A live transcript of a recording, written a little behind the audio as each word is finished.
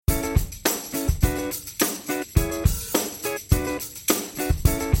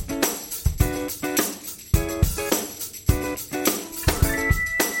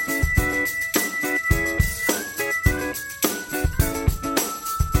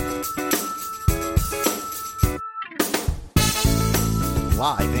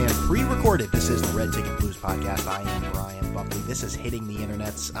live and pre-recorded. This is the Red Ticket Blues Podcast. I am Brian Buckley. This is hitting the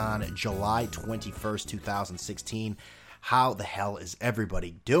internets on July 21st, 2016. How the hell is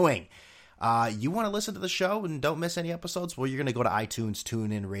everybody doing? You want to listen to the show and don't miss any episodes? Well, you're going to go to iTunes,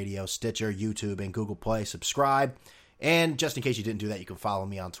 TuneIn Radio, Stitcher, YouTube, and Google Play. Subscribe. And just in case you didn't do that, you can follow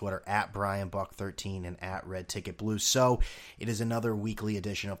me on Twitter at BrianBuck13 and at Red Ticket Blues. So it is another weekly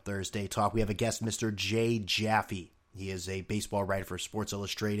edition of Thursday Talk. We have a guest, Mr. Jay Jaffe. He is a baseball writer for Sports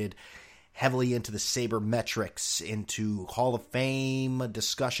Illustrated, heavily into the sabermetrics, into Hall of Fame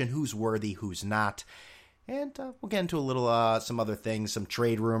discussion, who's worthy, who's not. And we'll get into a little some other things, some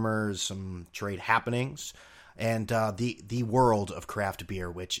trade rumors, some trade happenings, and the world of craft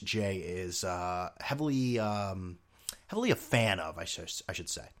beer, which Jay is heavily a fan of, I should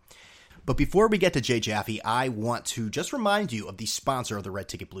say. But before we get to Jay Jaffe, I want to just remind you of the sponsor of the Red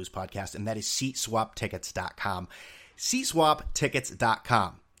Ticket Blues Podcast, and that is SeatSwapTickets.com.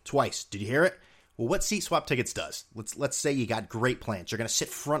 SeatSwapTickets.com. Twice. Did you hear it? Well, what Seat Swap Tickets does, let's say you got great plans. You're going to sit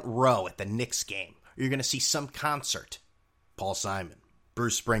front row at the Knicks game. Or you're going to see some concert. Paul Simon,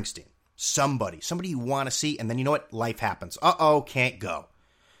 Bruce Springsteen, somebody you want to see, and then you know what? Life happens. Can't go.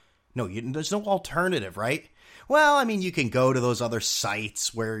 No, there's no alternative, right? Well, I mean, you can go to those other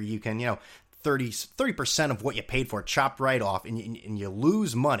sites where you can, 30% of what you paid for chopped right off and you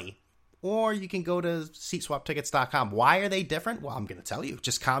lose money. Or you can go to SeatSwapTickets.com. Why are they different? Well, I'm going to tell you.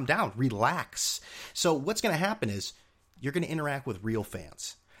 Just calm down. Relax. So what's going to happen is you're going to interact with real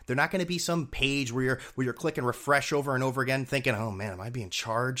fans. They're not going to be some page where you're clicking refresh over and over again thinking, oh, man, am I being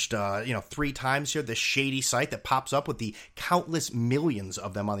charged 3 times here? This shady site that pops up with the countless millions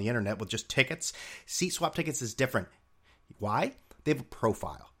of them on the internet with just tickets. Seat Swap Tickets is different. Why? They have a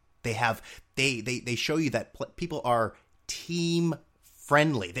profile. They show you that people are team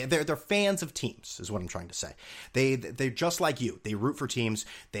friendly. They're fans of teams, is what I'm trying to say. They're just like you. They root for teams.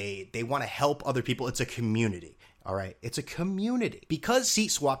 They want to help other people. It's a community. All right, it's a community. Because Seat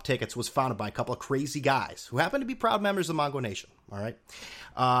Swap Tickets was founded by a couple of crazy guys who happen to be proud members of Mongo Nation, all right?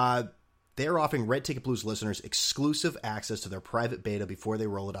 They're offering Red Ticket Blues listeners exclusive access to their private beta before they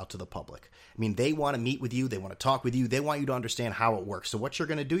roll it out to the public. I mean, they want to meet with you. They want to talk with you. They want you to understand how it works. So what you're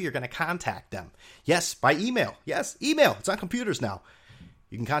going to do, you're going to contact them. Yes, by email. Yes, email. It's on computers now.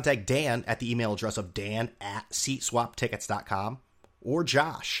 You can contact Dan at the email address of dan@seatswaptickets.com or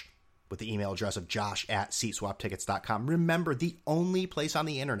Josh with the email address of josh@seatswaptickets.com. Remember, the only place on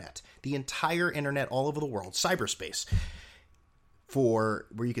the internet, the entire internet all over the world, cyberspace, for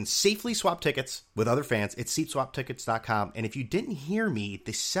where you can safely swap tickets with other fans, it's seatswaptickets.com. And if you didn't hear me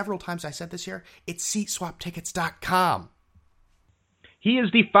the several times I said this here, it's seatswaptickets.com. He is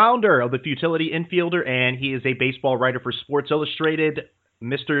the founder of the Futility Infielder, and he is a baseball writer for Sports Illustrated.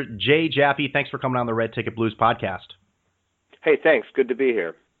 Mr. Jay Jaffe, thanks for coming on the Red Ticket Blues podcast. Hey, thanks. Good to be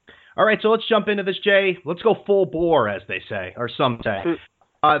here. All right, so let's jump into this, Jay. Let's go full bore, as they say, or some say.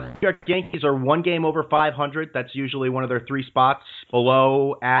 The New York Yankees are 1 game over 500. That's usually one of their 3 spots,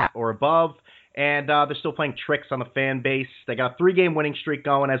 below, at, or above. And they're still playing tricks on the fan base. They got a 3-game winning streak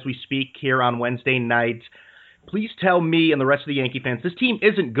going as we speak here on Wednesday night. Please tell me and the rest of the Yankee fans, this team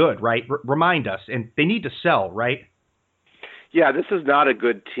isn't good, right? Remind us. And they need to sell, right? Yeah, this is not a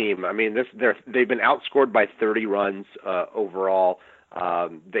good team. I mean, they've been outscored by 30 runs overall.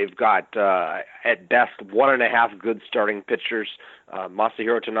 They've got, at best, 1.5 good starting pitchers.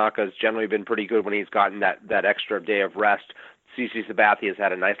 Masahiro Tanaka has generally been pretty good when he's gotten that extra day of rest. CC Sabathia has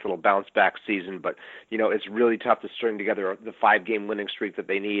had a nice little bounce-back season, but, it's really tough to string together the 5-game winning streak that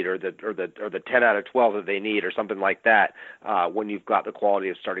they need or the 10 out of 12 that they need or something like that when you've got the quality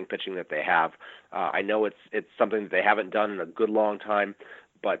of starting pitching that they have. I know it's something that they haven't done in a good long time,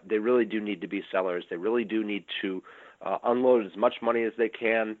 but they really do need to be sellers. They really do need to unload as much money as they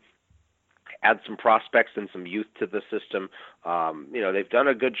can, add some prospects and some youth to the system. They've done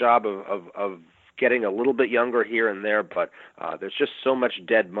a good job of getting a little bit younger here and there, but there's just so much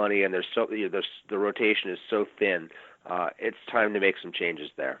dead money, and the rotation is so thin. It's time to make some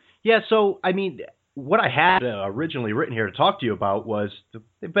changes there. Yeah, so, I mean, what I had originally written here to talk to you about was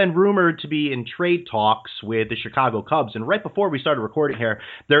they've been rumored to be in trade talks with the Chicago Cubs. And right before we started recording here,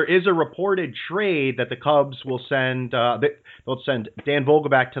 there is a reported trade that the Cubs will send they'll send Dan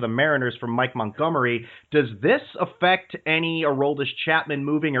Vogelbach to the Mariners from Mike Montgomery. Does this affect any Aroldis Chapman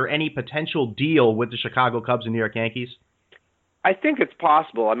moving or any potential deal with the Chicago Cubs and New York Yankees? I think it's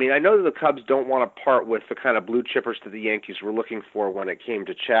possible. I mean, I know that the Cubs don't want to part with the kind of blue chippers that the Yankees were looking for when it came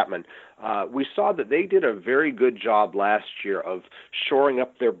to Chapman. We saw that they did a very good job last year of shoring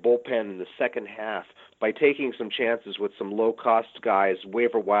up their bullpen in the second half by taking some chances with some low-cost guys,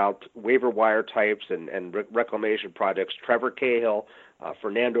 waiver wire types, and reclamation projects. Trevor Cahill,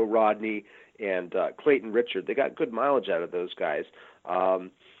 Fernando Rodney, and Clayton Richard. They got good mileage out of those guys.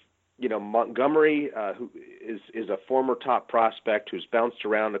 Montgomery, who is a former top prospect who's bounced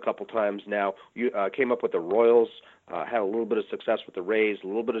around a couple times now, came up with the Royals, had a little bit of success with the Rays, a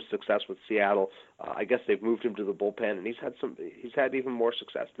little bit of success with Seattle. I guess they've moved him to the bullpen, and he's had even more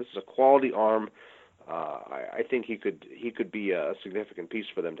success. This is a quality arm. I think he could be a significant piece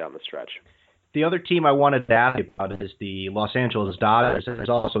for them down the stretch. The other team I wanted to ask you about is the Los Angeles Dodgers. There's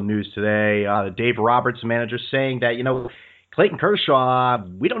also news today. Dave Roberts, manager, saying that, Clayton Kershaw,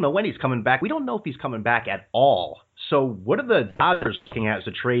 we don't know when he's coming back. We don't know if he's coming back at all. So what are the Dodgers looking at as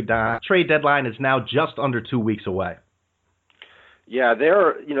a trade deadline is now just under 2 weeks away? Yeah,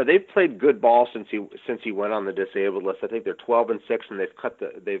 they've played good ball since he went on the disabled list. I think they're 12-6, and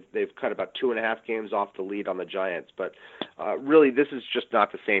they've cut about 2.5 games off the lead on the Giants. But really, this is just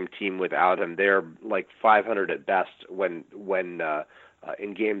not the same team without him. They're like 500 at best when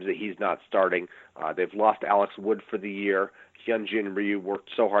in games that he's not starting. They've lost Alex Wood for the year. Hyunjin Ryu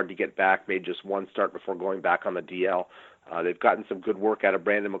worked so hard to get back, made just one start before going back on the DL. They've gotten some good work out of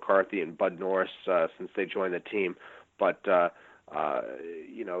Brandon McCarthy and Bud Norris since they joined the team. But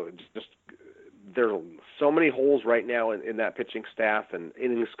just there are so many holes right now in that pitching staff, and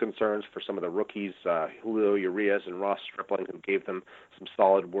innings concerns for some of the rookies, Julio Urias and Ross Stripling, who gave them some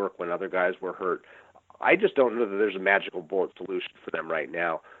solid work when other guys were hurt. I just don't know that there's a magical bullet solution for them right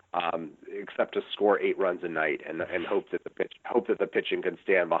now, except to score 8 runs a night and hope that the pitching can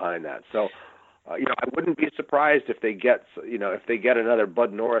stand behind that. So, I wouldn't be surprised if they get another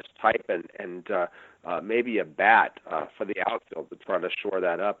Bud Norris type and maybe a bat for the outfield to try to shore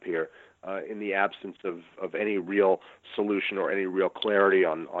that up here in the absence of any real solution or any real clarity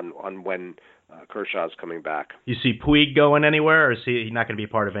on when Kershaw's coming back. You see Puig going anywhere, or is he not going to be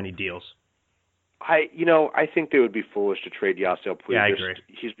part of any deals? I think they would be foolish to trade Yasiel Puig. Yeah, I agree.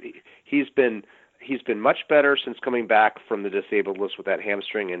 He's been much better since coming back from the disabled list with that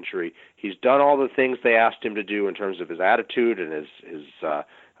hamstring injury. He's done all the things they asked him to do in terms of his attitude and his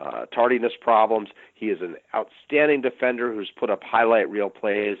tardiness problems. He is an outstanding defender who's put up highlight reel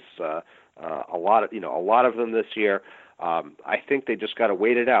plays, a lot of them this year. I think they just got to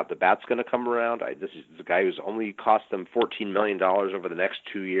wait it out. The bat's going to come around. This is a guy who's only cost them $14 million over the next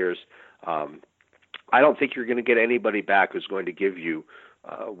 2 years. I don't think you're going to get anybody back who's going to give you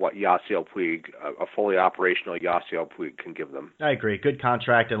what Yasiel Puig, a fully operational Yasiel Puig, can give them. I agree. Good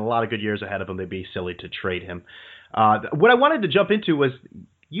contract and a lot of good years ahead of him. They'd be silly to trade him. What I wanted to jump into was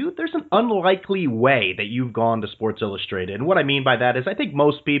there's an unlikely way that you've gone to Sports Illustrated. And what I mean by that is I think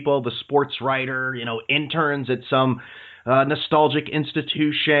most people, the sports writer, interns at some nostalgic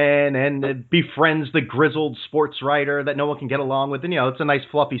institution and befriends the grizzled sports writer that no one can get along with. And, it's a nice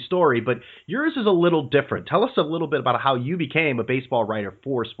fluffy story, but yours is a little different. Tell us a little bit about how you became a baseball writer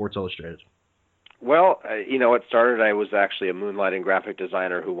for Sports Illustrated. Well, it started, I was actually a moonlighting graphic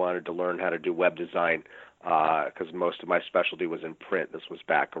designer who wanted to learn how to do web design because most of my specialty was in print. This was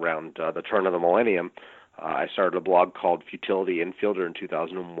back around the turn of the millennium. I started a blog called Futility Infielder in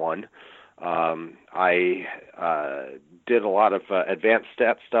 2001. I did a lot of advanced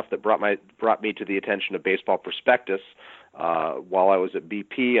stat stuff that brought me to the attention of Baseball Prospectus. While I was at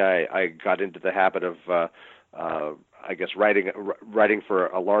BP, I got into the habit of writing for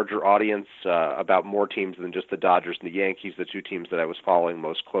a larger audience about more teams than just the Dodgers and the Yankees, the two teams that I was following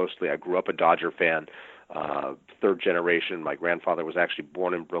most closely. I grew up a Dodger fan, third generation. My grandfather was actually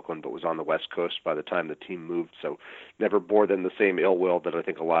born in Brooklyn but was on the West Coast by the time the team moved, so never bore them the same ill will that I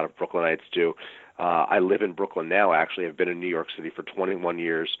think a lot of Brooklynites do. I live in Brooklyn now, actually. I've been in New York City for 21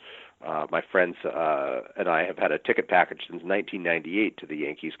 years. My friends and I have had a ticket package since 1998 to the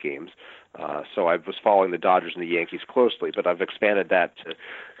Yankees games. So I was following the Dodgers and the Yankees closely, but I've expanded that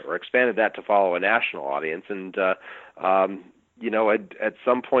to follow a national audience. And at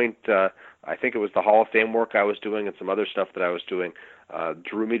some point, I think it was the Hall of Fame work I was doing and some other stuff that I was doing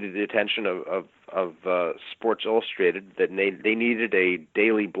drew me to the attention of Sports Illustrated that they needed a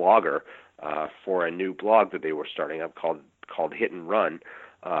daily blogger for a new blog that they were starting up called Hit and Run.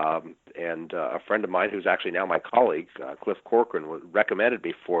 And a friend of mine who's actually now my colleague, Cliff Corcoran, recommended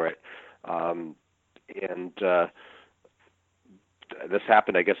me for it. this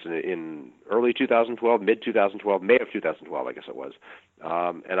happened, I guess, in early 2012, mid 2012, May of 2012, I guess it was.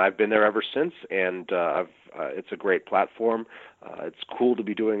 And I've been there ever since, and it's a great platform. It's cool to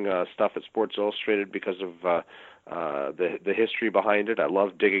be doing stuff at Sports Illustrated because of the history behind it. I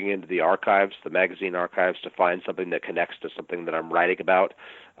love digging into the archives, the magazine archives, to find something that connects to something that I'm writing about.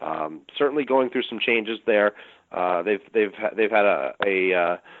 Certainly going through some changes there. They've had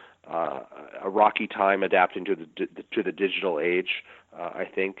a rocky time adapting to the digital age, I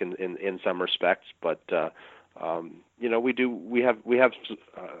think, in some respects. But we have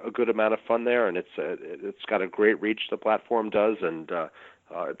a good amount of fun there, and it's got a great reach. The platform does, and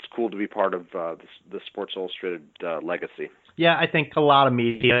it's cool to be part of the Sports Illustrated legacy. Yeah, I think a lot of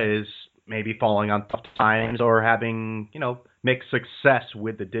media is maybe falling on tough times or having, mixed success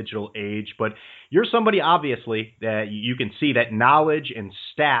with the digital age. But you're somebody, obviously, that you can see that knowledge and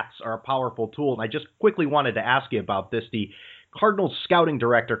stats are a powerful tool. And I just quickly wanted to ask you about this. The Cardinals scouting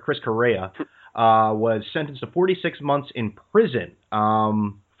director, Chris Correa, was sentenced to 46 months in prison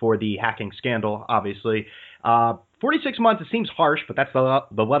for the hacking scandal, obviously. 46 months, it seems harsh, but that's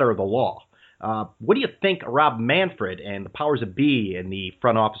the letter of the law. What do you think Rob Manfred and the powers that be in the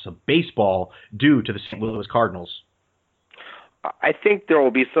front office of baseball do to the St. Louis Cardinals? I think there will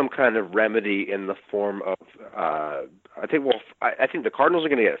be some kind of remedy in the form of. I think the Cardinals are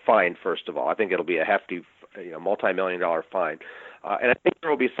going to get fined. First of all, I think it'll be a hefty, multi-million-dollar fine, and I think there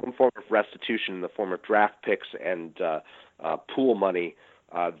will be some form of restitution in the form of draft picks and pool money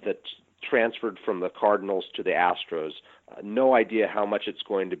that's transferred from the Cardinals to the Astros. No idea how much it's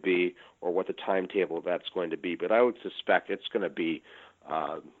going to be or what the timetable of that's going to be, but I would suspect it's going to be,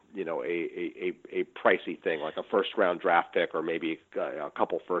 a pricey thing, like a first-round draft pick or maybe a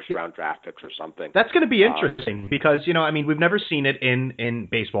couple first-round draft picks or something. That's going to be interesting because, we've never seen it in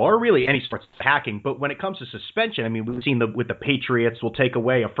baseball or really any sports hacking, but when it comes to suspension, we've seen with the Patriots will take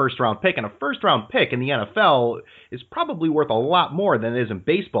away a first-round pick, and a first-round pick in the NFL is probably worth a lot more than it is in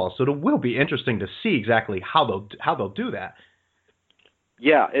baseball, so it will be interesting to see exactly how they'll do that.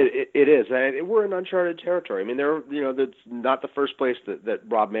 Yeah, it is, and we're in uncharted territory. That's not the first place that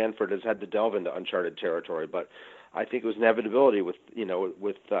Rob Manfred has had to delve into uncharted territory, but I think it was inevitability with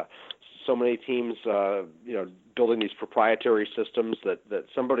so many teams, building these proprietary systems that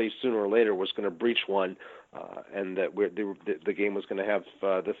somebody sooner or later was going to breach one, and that the game was going to have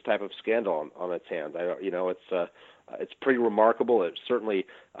this type of scandal on its hands. It's pretty remarkable. It certainly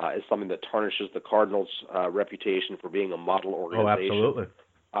is something that tarnishes the Cardinals' reputation for being a model organization. Oh, absolutely.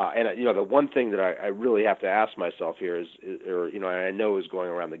 And the one thing that I really have to ask myself here is I know is going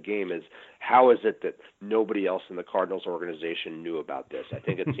around the game is how is it that nobody else in the Cardinals organization knew about this? I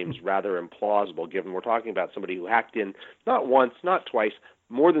think it seems rather implausible, given we're talking about somebody who hacked in not once, not twice,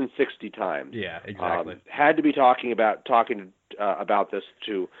 more than 60 times. Yeah, exactly. Had to be talking about this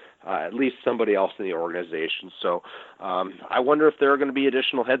to at least somebody else in the organization. So I wonder if there are going to be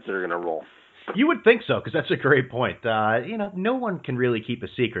additional heads that are going to roll. You would think so, because that's a great point. No one can really keep a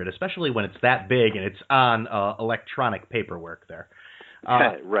secret, especially when it's that big and it's on electronic paperwork there.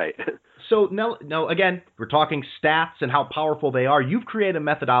 Right. So, no, again, we're talking stats and how powerful they are. You've created a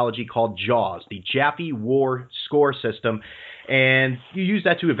methodology called JAWS, the Jaffe War Score System, and you use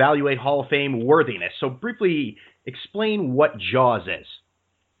that to evaluate Hall of Fame worthiness. So briefly explain what JAWS is.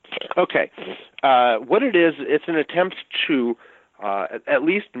 Okay. What it is, it's an attempt to at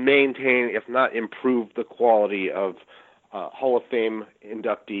least maintain, if not improve, the quality of Hall of Fame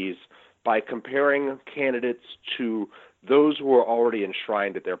inductees by comparing candidates to those who are already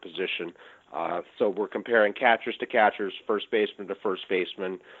enshrined at their position. So we're comparing catchers to catchers, first baseman to first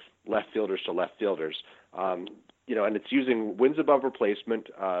baseman, left fielders to left fielders. And it's using wins above replacement,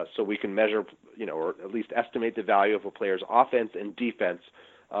 so we can measure, or at least estimate the value of a player's offense and defense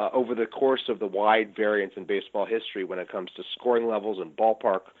over the course of the wide variance in baseball history when it comes to scoring levels and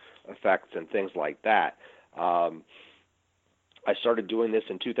ballpark effects and things like that. I started doing this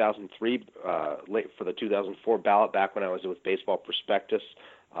in 2003, late for the 2004 ballot, back when I was with Baseball Prospectus.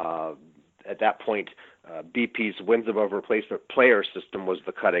 At that point, BP's wins above replacement player system was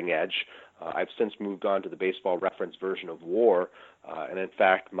the cutting edge. I've since moved on to the baseball reference version of WAR, and in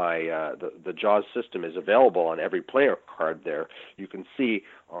fact, the JAWS system is available on every player card there. You can see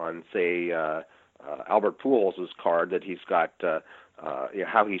on, say, Albert Pujols' card that he's got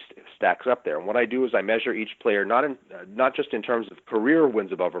how he stacks up there. And what I do is I measure each player not just in terms of career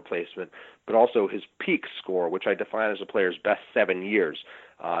wins above replacement, but also his peak score, which I define as a player's best 7 years.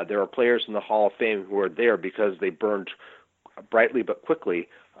 There are players in the Hall of Fame who are there because they burned brightly but quickly.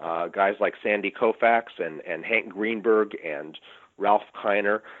 Guys like Sandy Koufax and Hank Greenberg and Ralph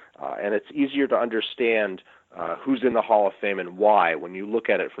Kiner. And it's easier to understand who's in the Hall of Fame and why when you look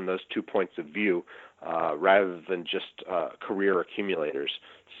at it from those 2 points of view rather than just career accumulators.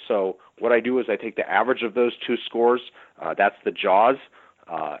 So what I do is I take the average of those 2 scores. That's the JAWS,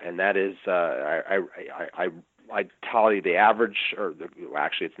 and that is I tally the average,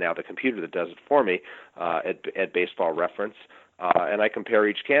 actually it's now the computer that does it for me at Baseball Reference, and I compare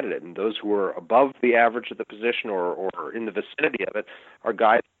each candidate. And those who are above the average of the position or in the vicinity of it are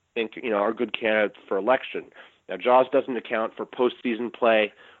guys I think are good candidates for election. Now, JAWS doesn't account for postseason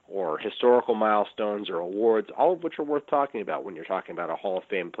play or historical milestones or awards, all of which are worth talking about when you're talking about a Hall of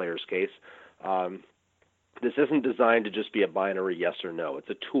Fame player's case. This isn't designed to just be a binary yes or no. It's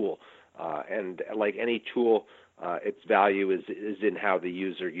a tool, and like any tool, its value is in how the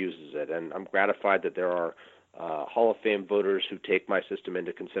user uses it. And I'm gratified that there are Hall of Fame voters who take my system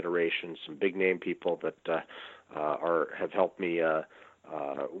into consideration. Some big name people that have helped me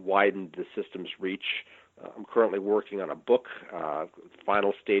widen the system's reach. I'm currently working on a book,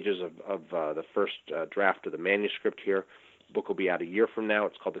 final stages of the first draft of the manuscript here. The book will be out a year from now.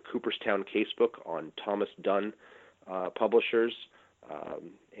 It's called the Cooperstown Casebook on Thomas Dunn Publishers.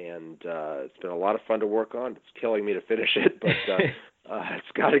 And it's been a lot of fun to work on. It's killing me to finish it, but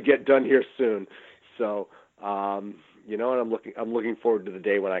it's got to get done here soon. So, and I'm looking forward to the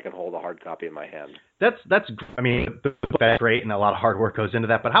day when I can hold a hard copy in my hand. That's great, and a lot of hard work goes into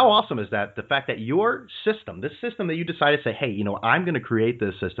that. But how awesome is that? The fact that your system, this system that you decided to say, hey, I'm going to create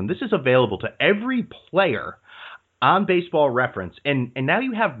this system. This is available to every player on Baseball Reference, and now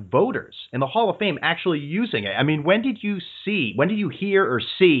you have voters in the Hall of Fame actually using it. I mean, when did you hear or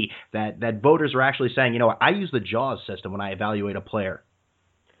see that voters are actually saying, I use the JAWS system when I evaluate a player?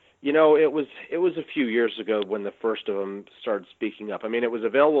 It was a few years ago when the first of them started speaking up. I mean, it was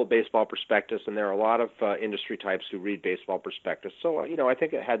available at Baseball Prospectus, and there are a lot of industry types who read Baseball Prospectus. So, I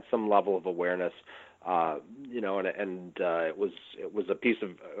think it had some level of awareness. It was a piece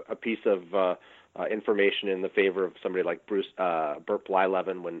of information in the favor of somebody like Burt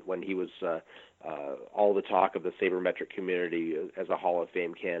Blyleven when he was all the talk of the sabermetric community as a Hall of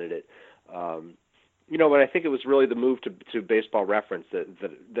Fame candidate. But I think it was really the move to Baseball Reference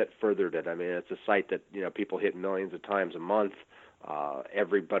that furthered it. I mean, it's a site that people hit millions of times a month.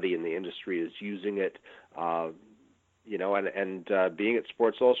 Everybody in the industry is using it. Being at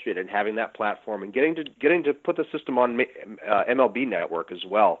Sports Illustrated and having that platform and getting to put the system on MLB Network as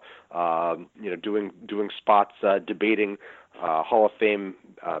well. Doing spots debating Hall of Fame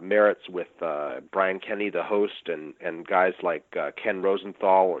merits with Brian Kenny, the host, and guys like Ken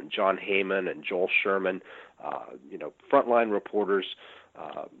Rosenthal and John Heyman and Joel Sherman. Frontline reporters.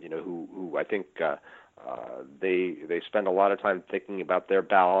 Who I think. They spend a lot of time thinking about their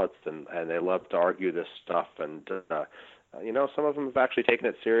ballots, and they love to argue this stuff. And some of them have actually taken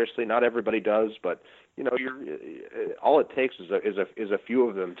it seriously. Not everybody does, but all it takes is a few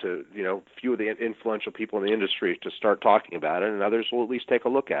of them to few of the influential people in the industry to start talking about it, and others will at least take a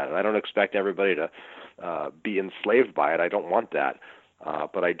look at it. I don't expect everybody to be enslaved by it. I don't want that,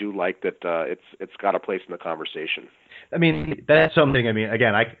 but I do like that it's got a place in the conversation. I mean, that's something. I mean,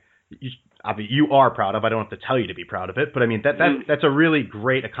 again, you are proud of. I don't have to tell you to be proud of it, but I mean that's a really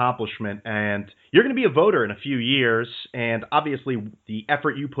great accomplishment, and you're going to be a voter in a few years, and obviously the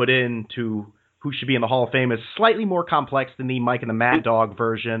effort you put into who should be in the Hall of Fame is slightly more complex than the Mike and the Mad Dog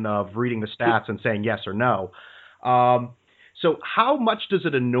version of reading the stats and saying yes or no. So how much does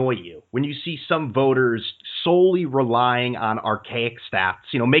it annoy you when you see some voters solely relying on archaic stats,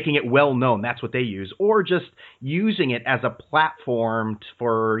 making it well known that's what they use, or just using it as a platform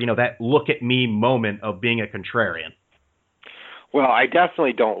for, that look at me moment of being a contrarian? Well, I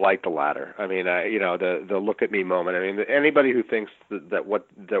definitely don't like the latter. I mean, the look at me moment. I mean, anybody who thinks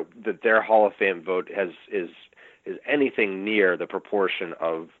that their Hall of Fame vote is anything near the proportion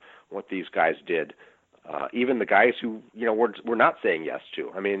of what these guys did. Even the guys who, we're not saying yes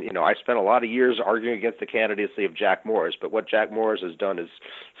to. I mean, I spent a lot of years arguing against the candidacy of Jack Morris, but what Jack Morris has done is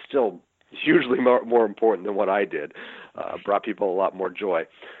still hugely more important than what I did. Brought people a lot more joy.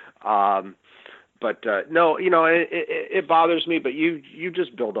 No, it bothers me, but you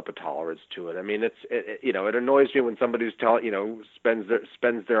just build up a tolerance to it. I mean, it annoys me when somebody's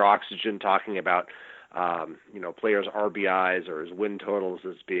spends their oxygen talking about players' RBIs or his win totals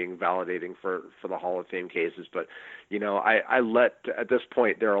as being validating for the Hall of Fame cases. But at this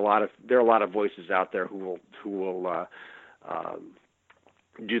point there are a lot of voices out there who will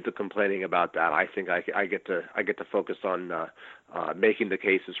do the complaining about that. I think I get to focus on making the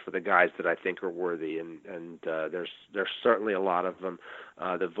cases for the guys that I think are worthy, and there's certainly a lot of them.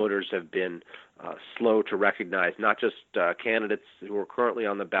 The voters have been slow to recognize not just candidates who are currently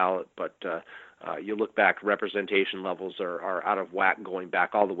on the ballot, but you look back, representation levels are out of whack going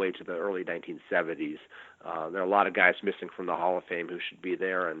back all the way to the early 1970s. There are a lot of guys missing from the Hall of Fame who should be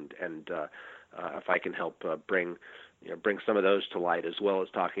there, and if I can help bring some of those to light, as well as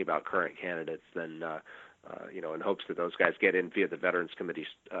talking about current candidates, then in hopes that those guys get in via the Veterans Committee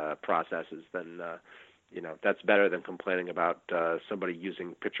processes, then that's better than complaining about somebody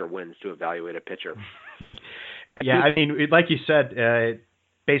using pitcher wins to evaluate a pitcher. Yeah, I mean, like you said,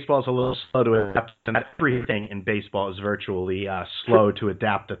 baseball is a little slow to adapt, and everything in baseball is virtually slow to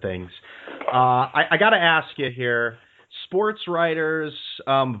adapt to things. I got to ask you here, sports writers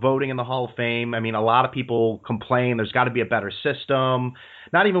voting in the Hall of Fame, I mean, a lot of people complain there's got to be a better system,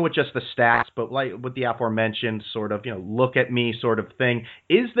 not even with just the stats, but like with the aforementioned sort of, look at me sort of thing.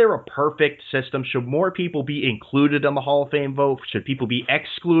 Is there a perfect system? Should more people be included in the Hall of Fame vote? Should people be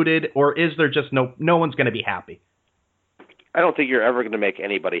excluded? Or is there just no one's going to be happy? I don't think you're ever going to make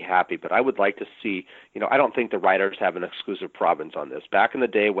anybody happy, but I would like to see, I don't think the writers have an exclusive province on this. Back in the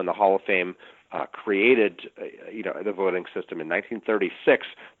day when the Hall of Fame created, the voting system in 1936,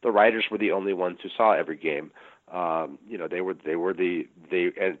 the writers were the only ones who saw every game. And there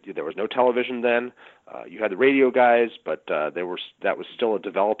was no television then. You had the radio guys, but that was still a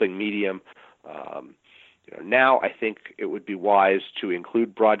developing medium. Now I think it would be wise to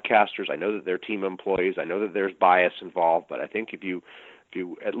include broadcasters. I know that they're team employees. I know that there's bias involved, but I think if you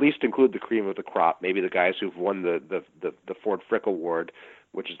at least include the cream of the crop, maybe the guys who've won the Ford Frick Award,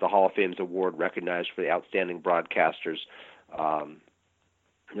 which is the Hall of Fame's award recognized for the outstanding broadcasters,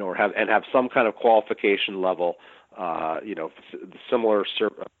 or have some kind of qualification level, similar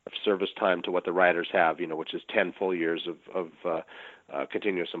service time to what the writers have, which is 10 full years of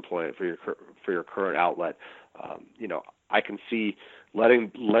continuous employment for your current outlet. I can see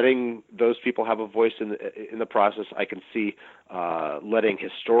letting those people have a voice in the process. I can see letting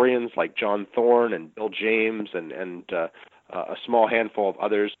historians like John Thorne and Bill James and a small handful of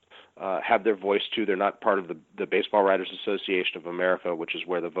others have their voice too. They're not part of the Baseball Writers Association of America, which is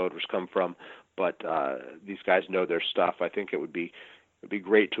where the voters come from, but these guys know their stuff. I think it would be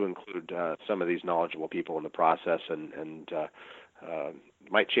great to include some of these knowledgeable people in the process, and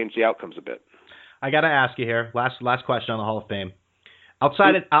might change the outcomes a bit. I got to ask you here, last question on the Hall of Fame.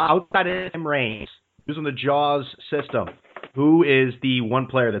 Outside of Tim Raines, using the JAWS system, who is the one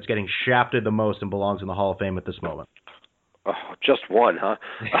player that's getting shafted the most and belongs in the Hall of Fame at this moment? Oh, just one, huh?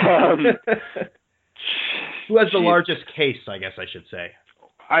 Who has the largest case, I guess I should say?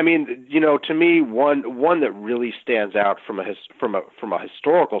 I mean, to me, one that really stands out from a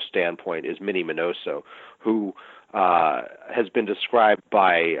historical standpoint is Minnie Minoso, who has been described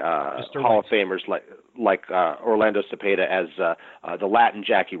by Hall of Famers like Orlando Cepeda as the Latin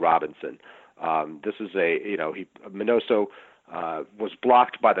Jackie Robinson. This is Minoso was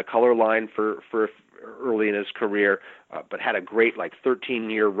blocked by the color line for early in his career, but had a great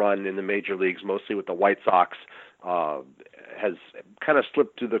 13-year run in the major leagues, mostly with the White Sox. Has kind of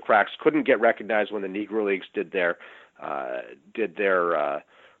slipped through the cracks. Couldn't get recognized when the Negro Leagues did their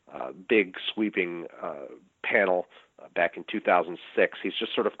big sweeping panel back in 2006. He's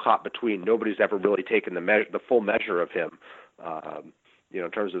just sort of caught between. Nobody's ever really taken the full measure of him, in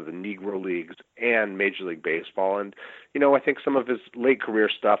terms of the Negro Leagues and Major League Baseball. And, I think some of his late career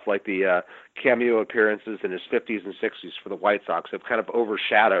stuff, like the cameo appearances in his 50s and 60s for the White Sox, have kind of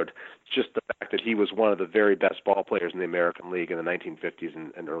overshadowed just the fact that he was one of the very best ball players in the American League in the 1950s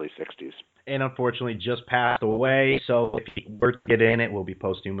and early 60s. And unfortunately just passed away, so if he were to get in, it will be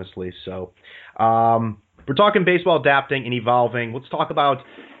posthumously. So we're talking baseball adapting and evolving. Let's talk about,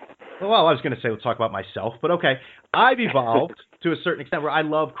 let's talk about myself, but okay. I've evolved to a certain extent where I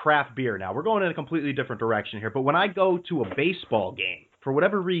love craft beer now. We're going in a completely different direction here, but when I go to a baseball game, for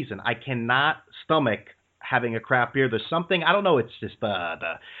whatever reason, I cannot stomach having a craft beer. There's something, I don't know, it's just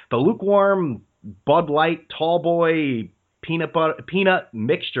the lukewarm Bud Light, Tall Boy, peanut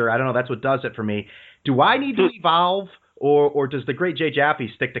mixture. I don't know, that's what does it for me. Do I need to evolve, or does the great Jay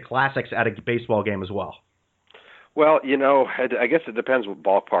Jaffe stick to classics at a baseball game as well? Well, I guess it depends what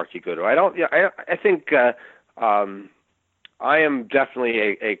ballpark you go to. I think I am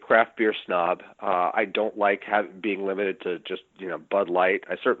definitely a craft beer snob. I don't like being limited to just Bud Light.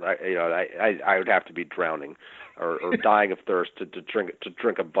 I would have to be drowning or dying of thirst to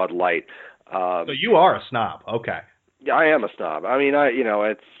drink a Bud Light. So you are a snob, okay? Yeah, I am a snob. I mean,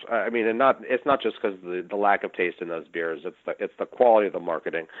 it's not just because of the lack of taste in those beers. It's the quality of the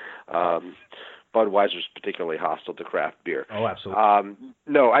marketing. Budweiser's particularly hostile to craft beer. Oh, absolutely.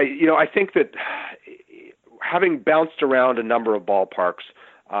 No, I think that having bounced around a number of ballparks,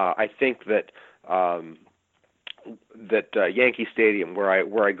 I think that Yankee Stadium, where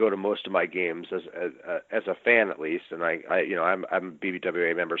I go to most of my games as a fan at least, and I'm a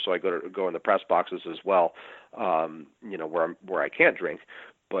BBWA member, so I go in the press boxes as well, where I can't drink,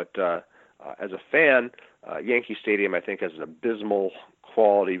 but as a fan, Yankee Stadium I think has an abysmal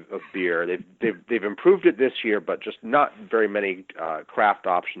quality of beer. They've improved it this year, but just not very many craft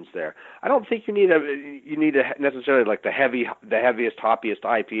options there. I don't think you need necessarily like the heaviest, hoppiest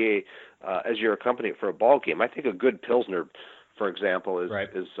IPA as your accompaniment for a ball game. I think a good Pilsner, for example, is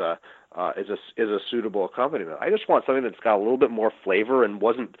a suitable accompaniment. I just want something that's got a little bit more flavor and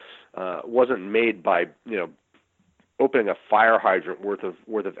wasn't made by opening a fire hydrant worth of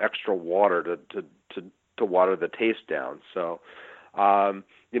extra water to water the taste down. So.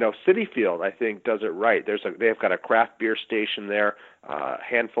 Citi Field, I think, does it right. They've got a craft beer station there,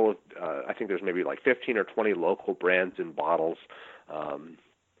 handful of, I think there's maybe like 15 or 20 local brands in bottles,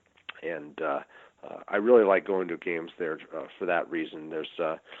 and I really like going to games there for that reason. There's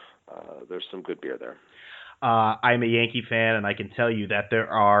some good beer there. I'm a Yankee fan, and I can tell you that there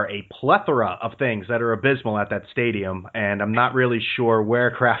are a plethora of things that are abysmal at that stadium, and I'm not really sure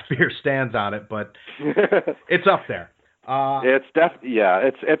where craft beer stands on it, but it's up there.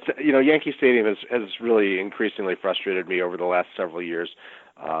 Yankee Stadium has really increasingly frustrated me over the last several years.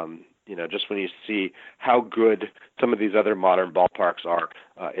 Just when you see how good some of these other modern ballparks are,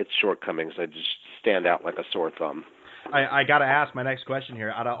 its shortcomings, they just stand out like a sore thumb. I got to ask my next question here.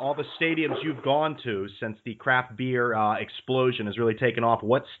 Out of all the stadiums you've gone to since the craft beer explosion has really taken off,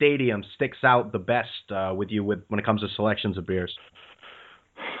 what stadium sticks out the best with you when it comes to selections of beers?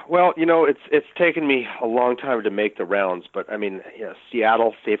 Well, it's taken me a long time to make the rounds, but I mean,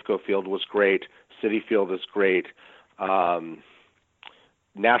 Seattle, Safeco Field was great. Citi Field is great.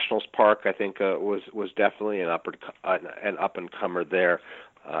 Nationals Park, I think, was definitely an up and comer there.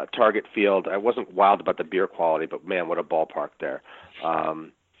 Target Field, I wasn't wild about the beer quality, but man, what a ballpark there.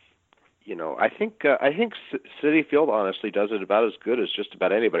 I think Citi Field honestly does it about as good as just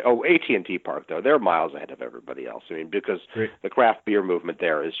about anybody. Oh, AT&T Park though, they're miles ahead of everybody else. I mean, because the craft beer movement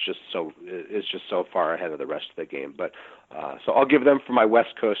there is just so far ahead of the rest of the game. But so I'll give them for my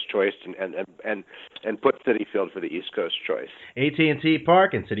West Coast choice and put Citi Field for the East Coast choice. AT&T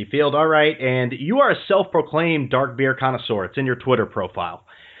Park and Citi Field, all right. And you are a self-proclaimed dark beer connoisseur. It's in your Twitter profile.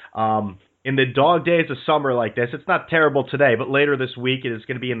 In the dog days of summer like this, it's not terrible today, but later this week it is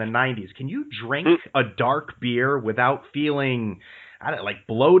going to be in the 90s. Can you drink a dark beer without feeling, like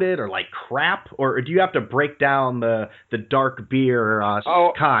bloated or like crap? Or do you have to break down the dark beer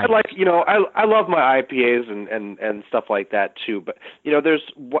kind? I love my IPAs and stuff like that too. But there's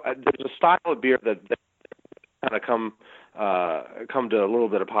a style of beer that kind of come to a little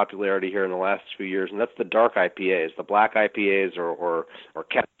bit of popularity here in the last few years, and that's the dark IPAs, the black IPAs or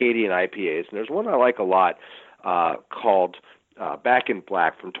Cascadian IPAs. And there's one I like a lot called Back in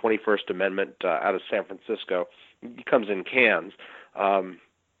Black from 21st Amendment out of San Francisco. It comes in cans.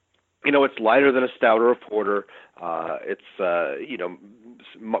 It's lighter than a stout or a porter. It's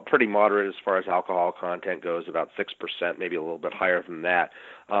pretty moderate as far as alcohol content goes, about 6%, maybe a little bit higher than that.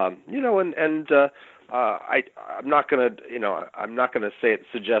 I'm not gonna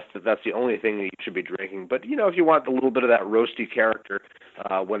suggest that that's the only thing that you should be drinking. But if you want a little bit of that roasty character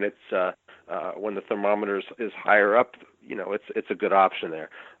when the thermometer is higher up, it's a good option there.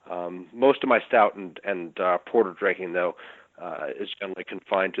 Most of my stout and porter drinking though is generally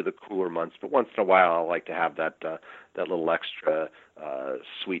confined to the cooler months, but once in a while I like to have that little extra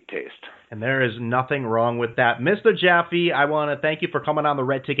sweet taste. And there is nothing wrong with that. Mr. Jaffe, I want to thank you for coming on the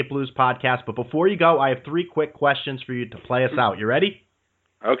Red Ticket Blues podcast, but before you go, I have 3 quick questions for you to play us out. You ready?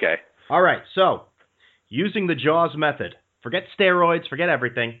 Okay. All right, so using the Jaws method, forget steroids, forget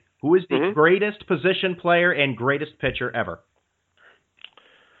everything. Who is the greatest position player and greatest pitcher ever?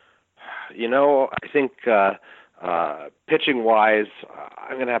 I think pitching-wise,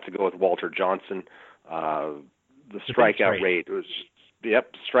 I'm going to have to go with Walter Johnson. The strikeout rate was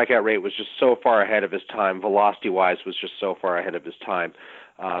just so far ahead of his time. Velocity-wise was just so far ahead of his time.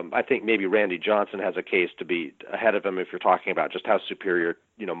 I think maybe Randy Johnson has a case to be ahead of him if you're talking about just how superior,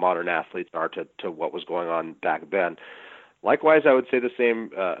 modern athletes are to what was going on back then. Likewise, I would say the same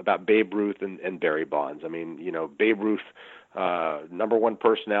about Babe Ruth and Barry Bonds. I mean, Babe Ruth number one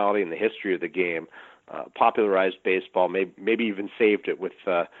personality in the history of the game, popularized baseball, maybe even saved it with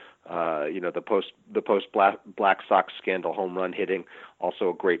the post Black Sox scandal home run hitting. Also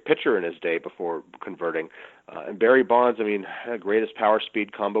a great pitcher in his day before converting. And Barry Bonds, I mean, greatest power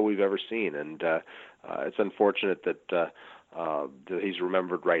speed combo we've ever seen. And it's unfortunate that he's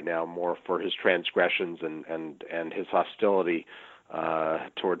remembered right now more for his transgressions and his hostility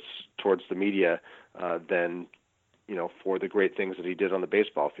towards the media than for the great things that he did on the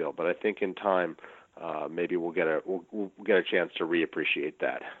baseball field. But I think in time, maybe we'll get a chance to reappreciate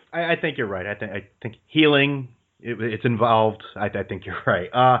that. I think you're right. I think healing, it's involved. I think you're right.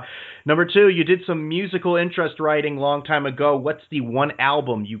 Number 2, you did some musical interest writing long time ago. What's the one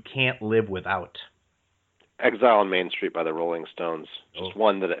album you can't live without? Exile on Main Street by the Rolling Stones. Just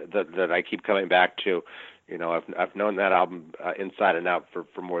one that I keep coming back to. I've known that album inside and out for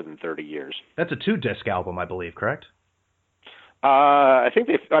more than 30 years. That's a 2-disc album, I believe, correct? I think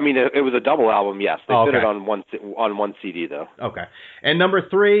it was a double album. Yes, they did it on one CD though. Okay. And number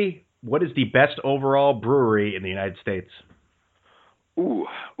 3, what is the best overall brewery in the United States? Ooh.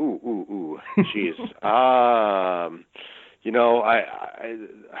 Jeez.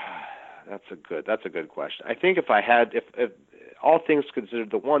 That's a good question. I think if all things considered,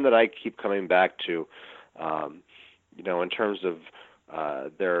 the one that I keep coming back to, in terms of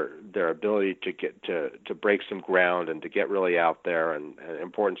their ability to get to break some ground and to get really out there and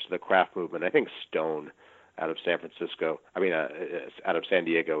importance to the craft movement, I think Stone out of San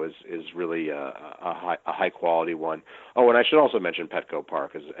Diego is really a high quality one. Oh, and I should also mention Petco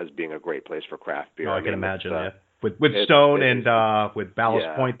Park as being a great place for craft beer. Oh, I can imagine. With Stone and with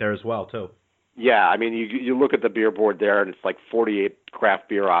Ballast Point there as well too. Yeah, I mean, you look at the beer board there, and it's like 48 craft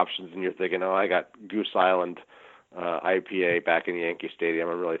beer options, and you're thinking, I got Goose Island IPA back in Yankee Stadium.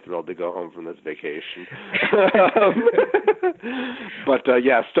 I'm really thrilled to go home from this vacation. But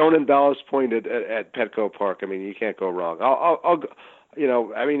Stone and Ballast Point at Petco Park. I mean, you can't go wrong. I'll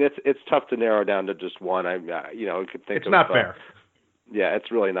it's tough to narrow down to just one. You could think it's not fair. Yeah,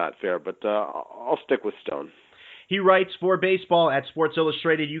 it's really not fair. But I'll stick with Stone. He writes for baseball at Sports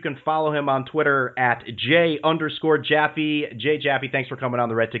Illustrated. You can follow him on Twitter at J_Jaffe. Jay Jaffe, thanks for coming on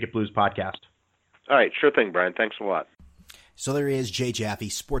the Red Ticket Blues podcast. All right, sure thing, Brian. Thanks a lot. So there is Jay Jaffe,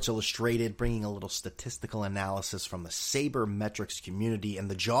 Sports Illustrated, bringing a little statistical analysis from the sabermetrics community and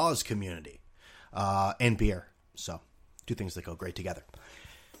the Jaws community and beer. So 2 things that go great together.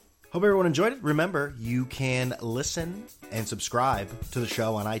 Hope everyone enjoyed it. Remember, you can listen and subscribe to the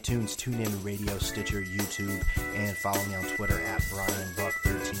show on iTunes, TuneIn Radio, Stitcher, YouTube, and follow me on Twitter at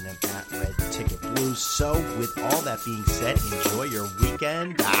BrianBuck13 and at Red Ticket Blues. So with all that being said, enjoy your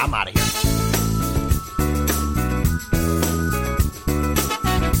weekend. I'm out of here.